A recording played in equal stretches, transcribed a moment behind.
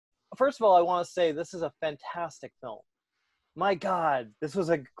first of all, I want to say this is a fantastic film. My God, this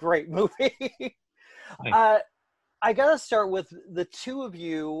was a great movie. I got to start with the two of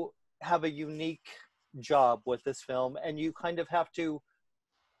you have a unique job with this film, and you kind of have to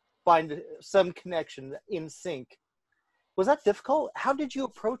find some connection in sync. Was that difficult? How did you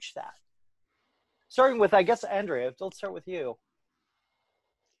approach that? Starting with, I guess, Andrea. Let's start with you.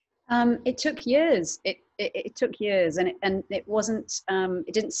 It took years. It took years, and it wasn't.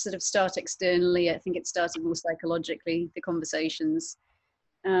 It didn't sort of start externally. I think it started more psychologically. The conversations,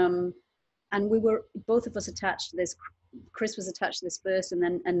 and we were both of us attached to this. Chris was attached to this first, and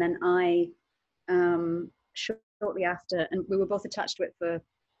then I, shortly after, and we were both attached to it for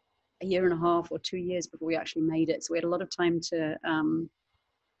a year and a half or 2 years before we actually made it. So we had a lot of time to,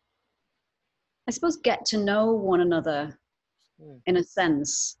 I suppose, get to know one another in a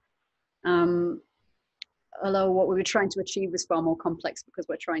sense. Although what we were trying to achieve was far more complex, because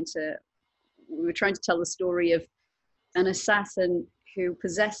we were trying to tell the story of an assassin who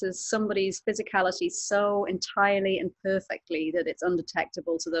possesses somebody's physicality so entirely and perfectly that it's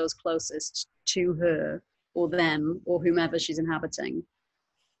undetectable to those closest to her or them or whomever she's inhabiting.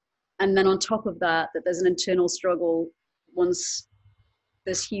 And then on top of that, that there's an internal struggle once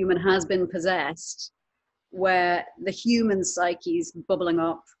this human has been possessed, where the human psyche is bubbling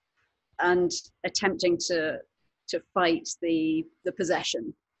up and attempting to fight the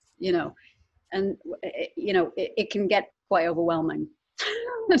possession, you know, and you know it can get quite overwhelming.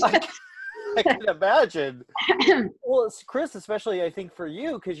 I can imagine. Well, it's Chris, especially I think for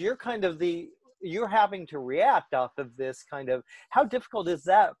you, because you're kind of you're having to react off of this kind of. How difficult is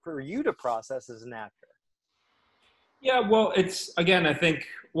that for you to process as an actor? Yeah, well, it's, again, I think,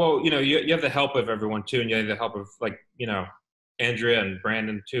 well, you know, you have the help of everyone too, and you have the help of, like, you know, Andrea and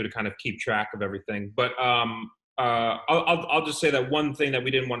Brandon too, to kind of keep track of everything. But I'll just say that one thing that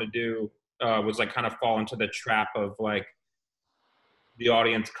we didn't want to do was like kind of fall into the trap of like the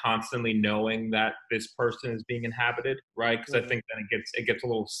audience constantly knowing that this person is being inhabited, right? Because I think then it gets a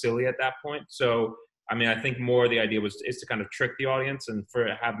little silly at that point. So I mean, I think more the idea is to kind of trick the audience and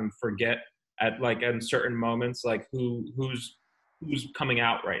have them forget at like in certain moments like who's coming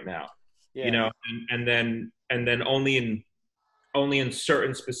out right now, you know, and then only in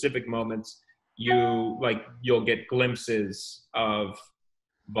certain specific moments you'll get glimpses of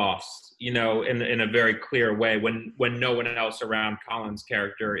Boss, you know, in a very clear way when no one else around Colin's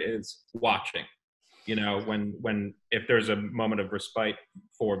character is watching, you know, when if there's a moment of respite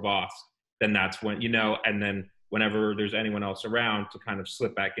for Boss, then that's when, you know, and then whenever there's anyone else around to kind of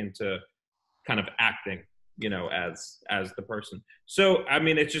slip back into kind of acting, you know, as the person. So I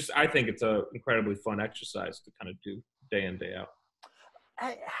mean, it's just, I think it's a incredibly fun exercise to kind of do day in, day out.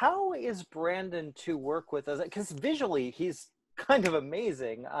 How is Brandon to work with? Because visually he's kind of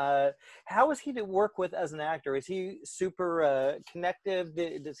amazing. How is he to work with as an actor? Is he super connective?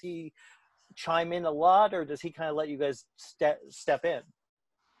 Does he chime in a lot, or does he kind of let you guys step in?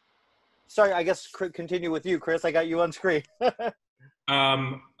 Sorry, I guess continue with you, Chris. I got you on screen.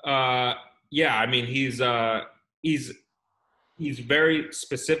 Yeah, I mean, he's very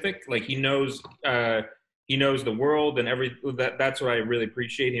specific. Like he knows the world and that's what I really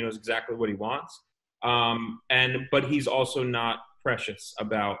appreciate. He knows exactly what he wants. But he's also not precious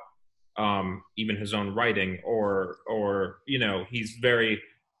about even his own writing or you know, he's very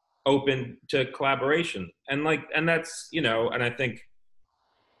open to collaboration and that's, you know, and I think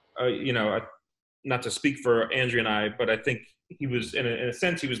you know, not to speak for Andrea and I, but I think he was in a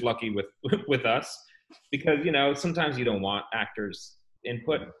sense he was lucky with us, because, you know, sometimes you don't want actors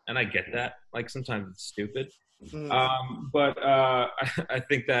input, and I get that, like sometimes it's stupid. But I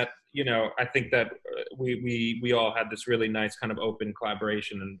think that, you know, we all had this really nice kind of open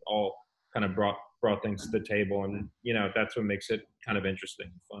collaboration and all kind of brought things to the table, and, you know, that's what makes it kind of interesting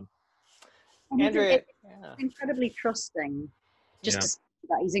and fun. Andrea, incredibly trusting.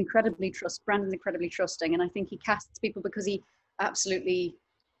 He's incredibly Brandon's incredibly trusting, and I think he casts people because he absolutely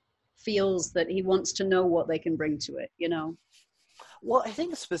feels that he wants to know what they can bring to it, you know. Well, I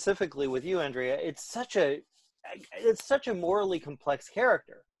think specifically with you, Andrea, it's such a morally complex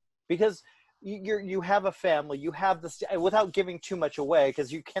character, because you have a family, you have this, without giving too much away,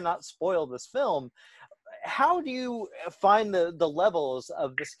 because you cannot spoil this film. How do you find the levels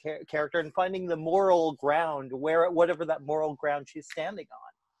of this character and finding the moral ground, whatever that moral ground she's standing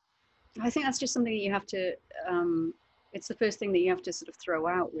on? I think that's just something that you have to, it's the first thing that you have to sort of throw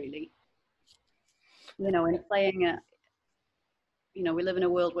out, really. You know, in playing you know, we live in a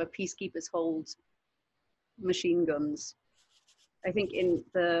world where peacekeepers hold machine guns. I think in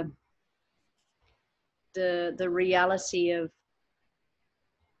the reality of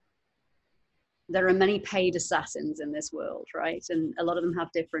there are many paid assassins in this world, right? And a lot of them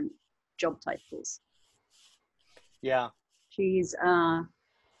have different job titles. Yeah. She's a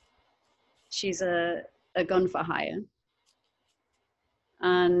gun for hire,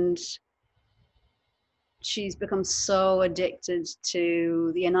 and she's become so addicted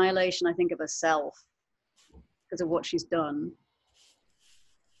to the annihilation, I think, of herself because of what she's done.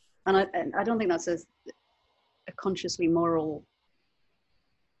 And I don't think that's a consciously moral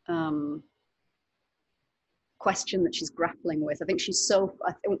question that she's grappling with. I think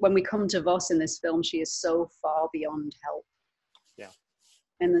when we come to Voss in this film, she is so far beyond help. Yeah.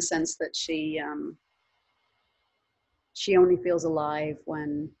 In the sense that she only feels alive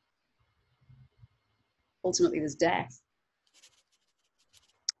when ultimately there's death.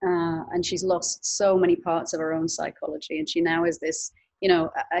 And she's lost so many parts of her own psychology. And she now is this,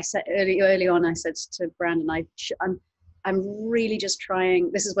 I said early on, I said to Brandon, I'm really just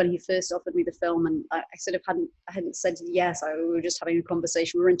trying. This is when he first offered me the film, and I sort of hadn't said yes. We were just having a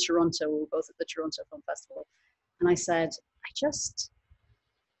conversation. We were in Toronto. We were both at the Toronto Film Festival. And I said,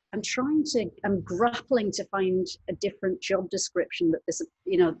 I'm grappling to find a different job description that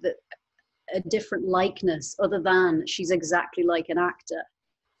a different likeness other than she's exactly like an actor,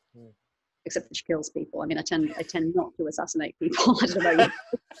 except that she kills people. I mean, I tend not to assassinate people. I don't know about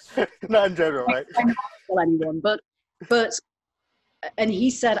you. Not in general, right? I don't kill anyone, but, and he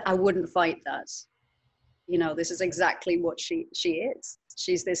said, I wouldn't fight that. This is exactly what she is.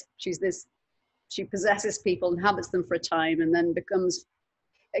 She possesses people, inhabits them for a time, and then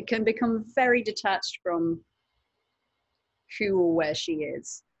can become very detached from who or where she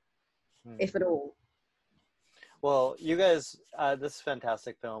is, if at all. Well, you guys, this is a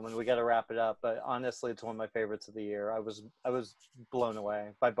fantastic film, and we got to wrap it up. But honestly, it's one of my favorites of the year. I was blown away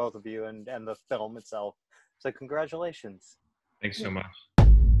by both of you and the film itself. So congratulations. Thanks so much.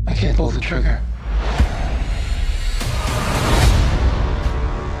 I can't pull the trigger.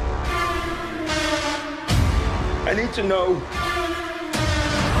 I need to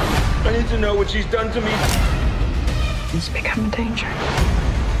know what she's done to me. It's become a danger.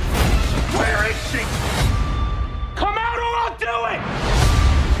 Where is she? Come out or I'll do it!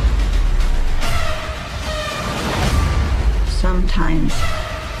 Sometimes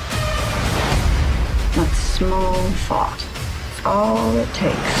that small thought is all it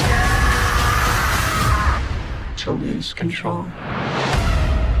takes to lose control.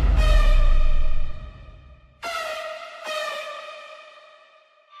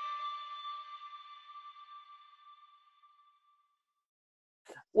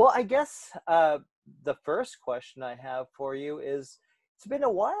 Well, I guess the first question I have for you is, it's been a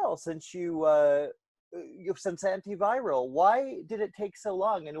while since since Antiviral. Why did it take so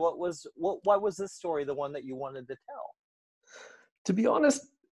long, and why was this story the one that you wanted to tell? To be honest,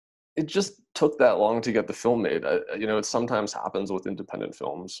 it just took that long to get the film made. It sometimes happens with independent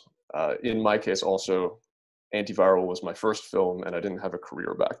films. In my case, also, Antiviral was my first film, and I didn't have a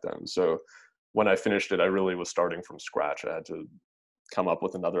career back then. So when I finished it, I really was starting from scratch. I had to come up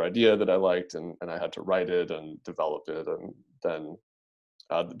with another idea that I liked, and I had to write it and develop it. And then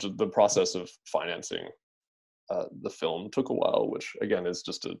the process of financing the film took a while, which again is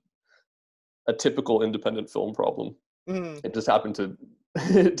just a typical independent film problem. It just happened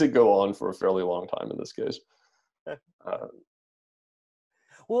to go on for a fairly long time in this case.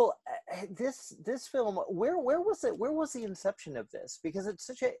 Well, this film, where was it? Where was the inception of this? Because it's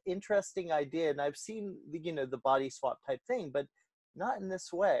such an interesting idea, and I've seen the body swap type thing, but not in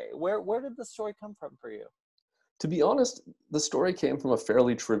this way. Where did the story come from for you? To be honest, the story came from a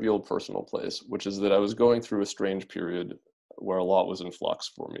fairly trivial personal place, which is that I was going through a strange period where a lot was in flux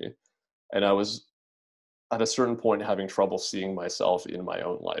for me. And I was, at a certain point, having trouble seeing myself in my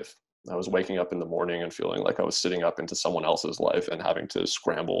own life. I was waking up in the morning and feeling like I was sitting up into someone else's life and having to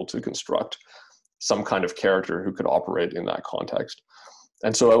scramble to construct some kind of character who could operate in that context.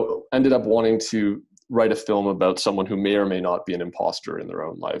 And so I ended up wanting to write a film about someone who may or may not be an imposter in their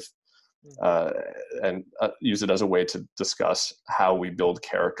own life, and use it as a way to discuss how we build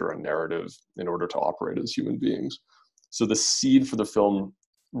character and narrative in order to operate as human beings. So the seed for the film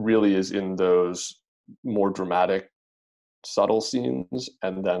really is in those more dramatic, subtle scenes,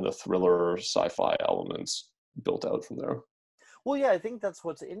 and then the thriller sci-fi elements built out from there. Well, yeah, I think that's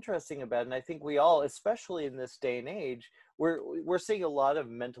what's interesting about it. And I think we all, especially in this day and age, we're seeing a lot of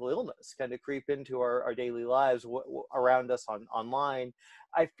mental illness kind of creep into our daily lives around us online.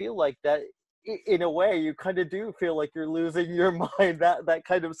 I feel like that in a way you kind of do feel like you're losing your mind, that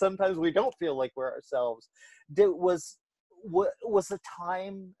kind of, sometimes we don't feel like we're ourselves. Was the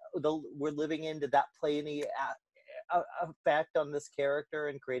time we're living in, did that play any effect on this character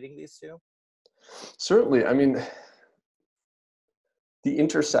and creating these two? Certainly. I mean, the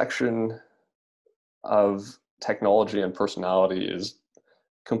intersection of technology and personality is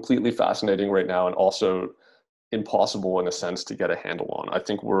completely fascinating right now, and also impossible in a sense to get a handle on. I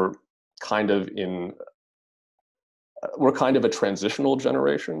think we're kind of a transitional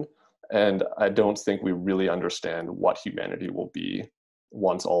generation, and I don't think we really understand what humanity will be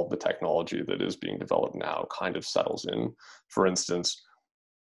once all of the technology that is being developed now kind of settles in. For instance,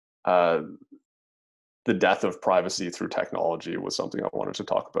 the death of privacy through technology was something I wanted to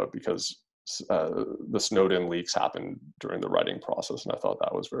talk about, because the Snowden leaks happened during the writing process, and I thought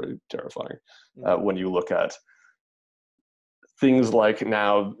that was very terrifying. When you look at things like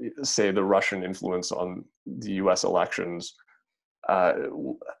now, say, the Russian influence on the US elections,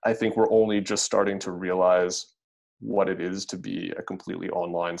 I think we're only just starting to realize what it is to be a completely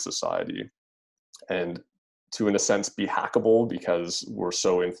online society, and to, in a sense, be hackable, because we're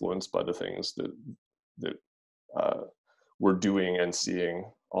so influenced by the things that we're doing and seeing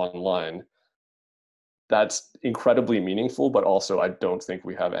online. That's incredibly meaningful, but also I don't think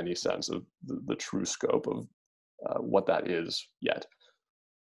we have any sense of the true scope of what that is yet.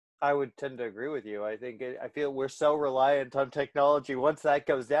 I would tend to agree with you. I feel we're so reliant on technology. Once that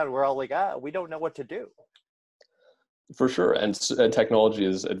goes down, we're all like, we don't know what to do. For sure. And technology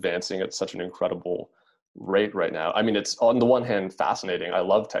is advancing at such an incredible rate right now. I mean, it's on the one hand fascinating. I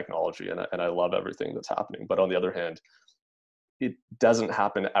love technology and I love everything that's happening. But on the other hand, it doesn't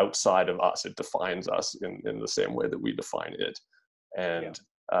happen outside of us. It defines us in the same way that we define it. And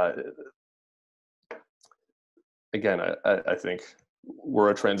again, I think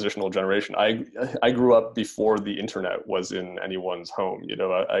we're a transitional generation. I grew up before the internet was in anyone's home. You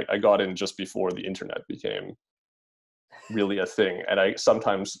know, I got in just before the internet became really a thing. And I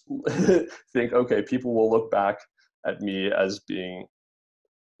sometimes think, okay, people will look back at me as being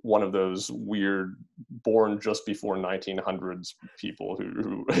one of those weird, born just before 1900s people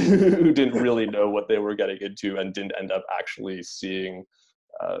who didn't really know what they were getting into and didn't end up actually seeing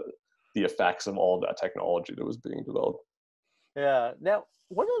the effects of all of that technology that was being developed. Yeah. Now,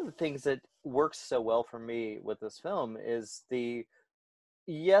 one of the things that works so well for me with this film is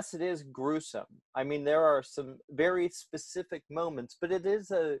yes, it is gruesome. I mean, there are some very specific moments, but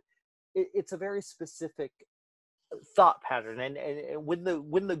it's a very specific thought pattern. And when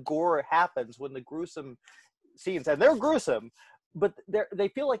the gore happens, when the gruesome scenes, and they're gruesome, but they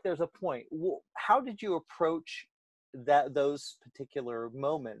feel like there's a point. How did you approach those particular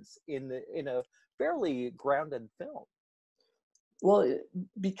moments in a fairly grounded film? Well,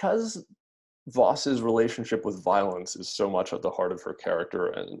 because Voss's relationship with violence is so much at the heart of her character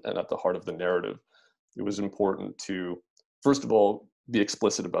and at the heart of the narrative, it was important to, first of all, be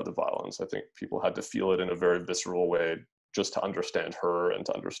explicit about the violence. I think people had to feel it in a very visceral way just to understand her and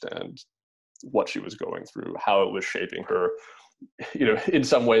to understand what she was going through, how it was shaping her. You know, in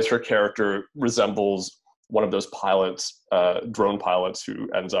some ways, her character resembles one of those pilots, drone pilots, who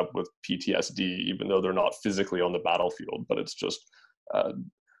ends up with PTSD, even though they're not physically on the battlefield, but it's just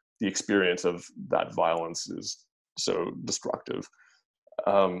the experience of that violence is so destructive.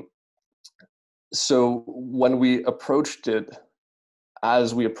 So when we approached it,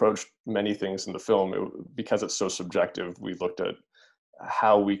 as we approached many things in the film, because it's so subjective, we looked at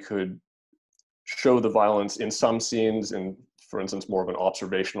how we could show the violence in some scenes in, for instance, more of an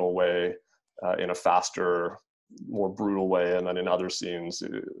observational way, in a faster, more brutal way, and then in other scenes,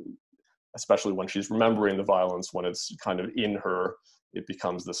 especially when she's remembering the violence, when it's kind of in her, it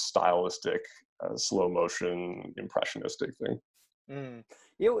becomes this stylistic, slow motion, impressionistic thing.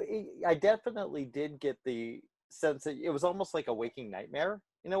 I definitely did get the sense that it was almost like a waking nightmare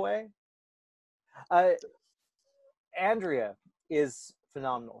in a way. Andrea is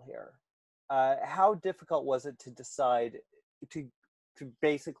phenomenal here. How difficult was it to decide to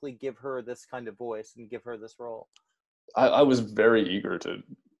basically give her this kind of voice and give her this role? I was very eager to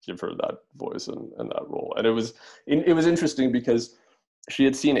give her that voice and that role. And it was interesting because she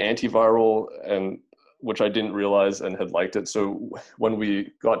had seen Antiviral, and which I didn't realize, and had liked it. So when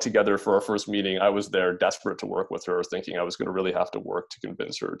we got together for our first meeting, I was there desperate to work with her, thinking I was going to really have to work to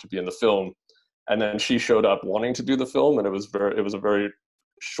convince her to be in the film. And then she showed up wanting to do the film, and it was a very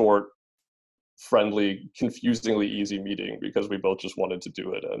short, friendly, confusingly easy meeting because we both just wanted to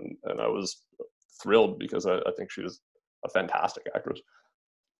do it. And I was thrilled because I think she is a fantastic actress.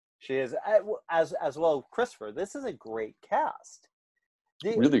 She is, as well. Christopher, this is a great cast.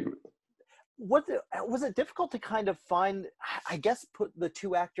 Really good. Was it difficult to kind of find, I guess, put the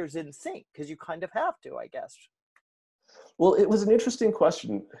two actors in sync? Because you kind of have to, I guess. Well, it was an interesting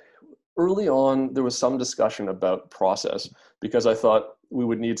question. Early on, there was some discussion about process, because I thought we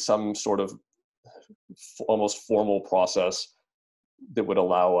would need some sort of almost formal process that would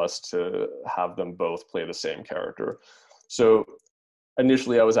allow us to have them both play the same character. So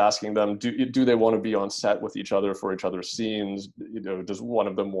initially I was asking them, do they want to be on set with each other for each other's scenes? Does one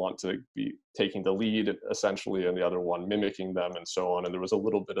of them want to be taking the lead essentially and the other one mimicking them, and so on? And there was a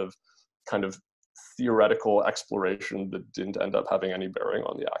little bit of kind of theoretical exploration that didn't end up having any bearing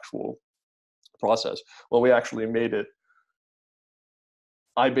on the actual process. When we actually made it,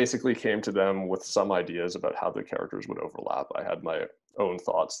 I basically came to them with some ideas about how the characters would overlap. I had my own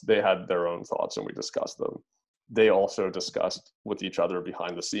thoughts. They had their own thoughts, and we discussed them. They also discussed with each other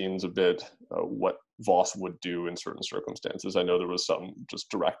behind the scenes a bit what Voss would do in certain circumstances. I know there was some just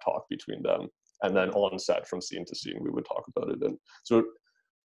direct talk between them. And then on set, from scene to scene, we would talk about it. And so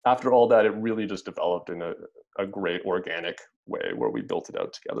after all that, it really just developed in a great organic way where we built it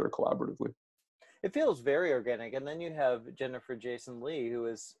out together collaboratively. It feels very organic. And then you have Jennifer Jason Leigh, who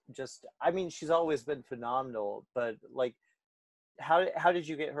is just, I mean, she's always been phenomenal, but like, how did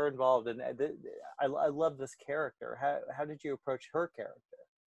you get her involved? And I love this character. How did you approach her character?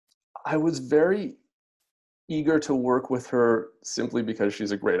 I was very eager to work with her simply because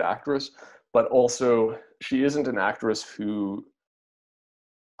she's a great actress, but also she isn't an actress who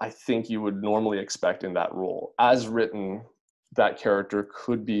I think you would normally expect in that role. As written, that character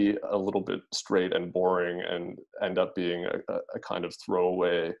could be a little bit straight and boring and end up being a kind of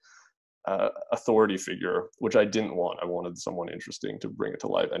throwaway authority figure, which I didn't want. I wanted someone interesting to bring it to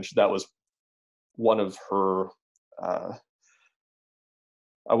life. And that was one of her, I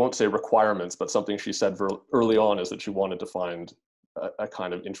won't say requirements, but something she said early on is that she wanted to find a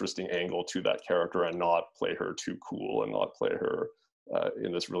kind of interesting angle to that character and not play her too cool and not play her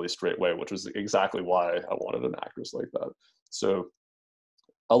in this really straight way, which was exactly why I wanted an actress like that. So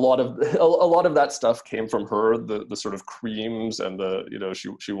a lot of that stuff came from her, the sort of creams and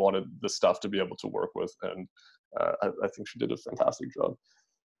she wanted the stuff to be able to work with, and I think she did a fantastic job.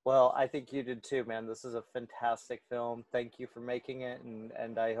 Well, I think you did too, man. This is a fantastic film. Thank you for making it,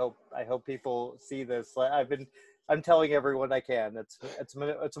 and I hope people see this. I'm telling everyone I can.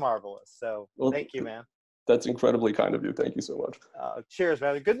 It's marvelous. So well, thank you, man. That's incredibly kind of you. Thank you so much. Cheers,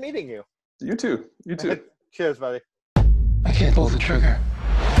 man. Good meeting you. You too. You too. Cheers, buddy. I can't pull the trigger.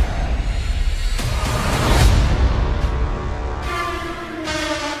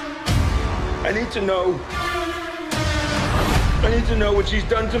 I need to know what she's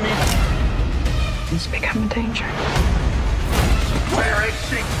done to me. It's become a danger. Where is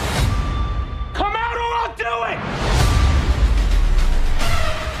she? Come out or I'll do it!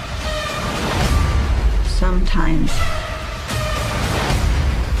 Sometimes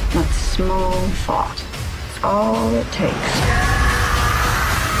that small thought is all it takes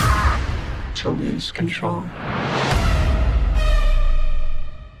to lose control.